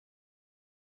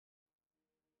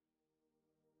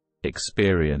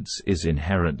Experience is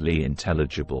inherently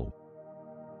intelligible.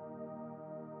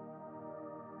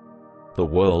 The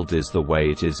world is the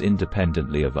way it is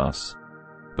independently of us,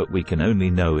 but we can only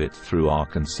know it through our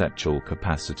conceptual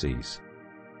capacities.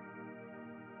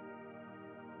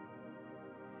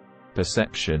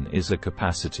 Perception is a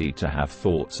capacity to have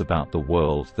thoughts about the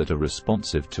world that are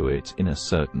responsive to it in a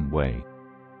certain way.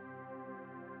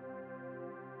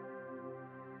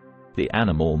 The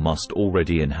animal must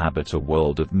already inhabit a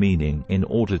world of meaning in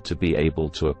order to be able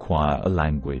to acquire a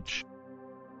language.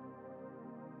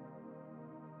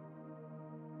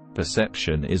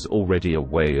 Perception is already a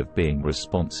way of being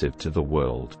responsive to the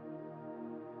world.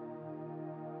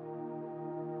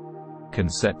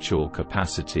 Conceptual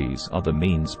capacities are the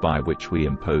means by which we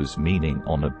impose meaning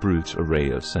on a brute array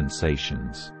of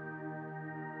sensations.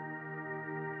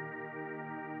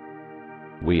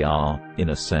 We are, in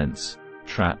a sense,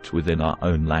 trapped within our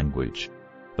own language,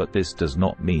 but this does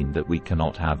not mean that we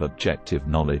cannot have objective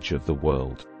knowledge of the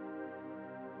world.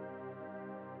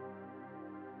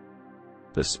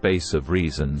 The space of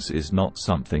reasons is not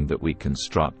something that we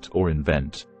construct or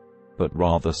invent, but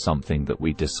rather something that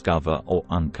we discover or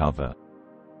uncover.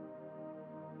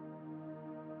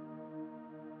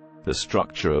 The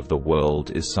structure of the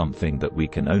world is something that we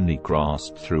can only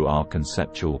grasp through our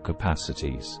conceptual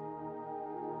capacities.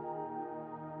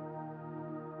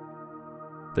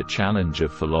 The challenge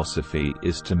of philosophy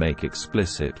is to make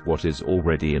explicit what is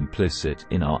already implicit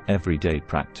in our everyday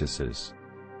practices.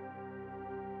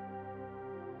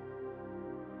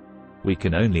 We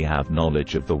can only have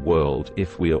knowledge of the world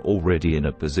if we are already in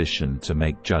a position to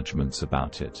make judgments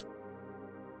about it.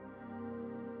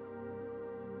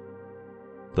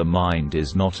 The mind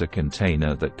is not a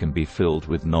container that can be filled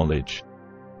with knowledge,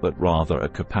 but rather a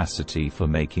capacity for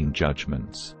making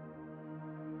judgments.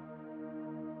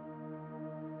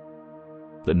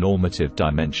 The normative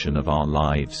dimension of our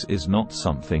lives is not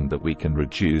something that we can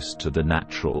reduce to the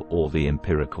natural or the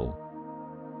empirical.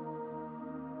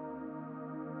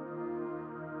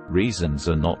 Reasons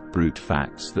are not brute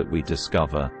facts that we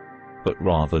discover, but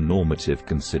rather normative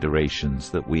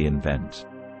considerations that we invent.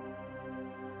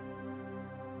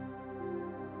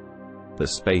 The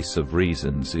space of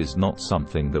reasons is not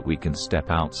something that we can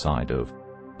step outside of,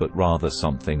 but rather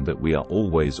something that we are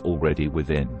always already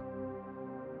within.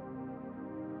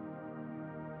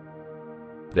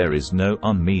 There is no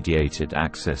unmediated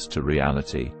access to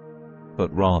reality,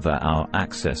 but rather our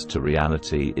access to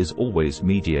reality is always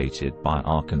mediated by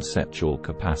our conceptual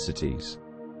capacities.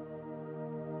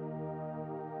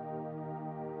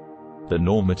 The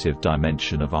normative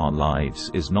dimension of our lives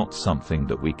is not something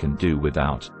that we can do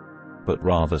without, but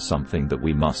rather something that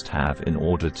we must have in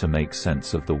order to make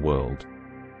sense of the world.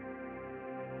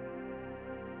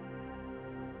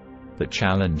 The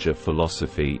challenge of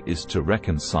philosophy is to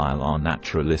reconcile our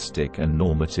naturalistic and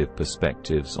normative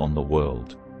perspectives on the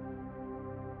world.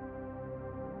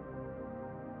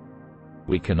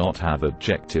 We cannot have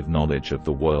objective knowledge of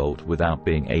the world without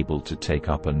being able to take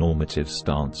up a normative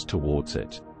stance towards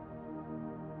it.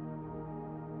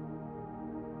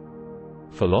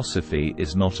 Philosophy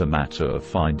is not a matter of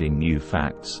finding new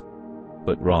facts,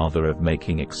 but rather of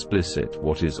making explicit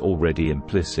what is already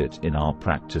implicit in our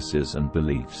practices and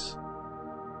beliefs.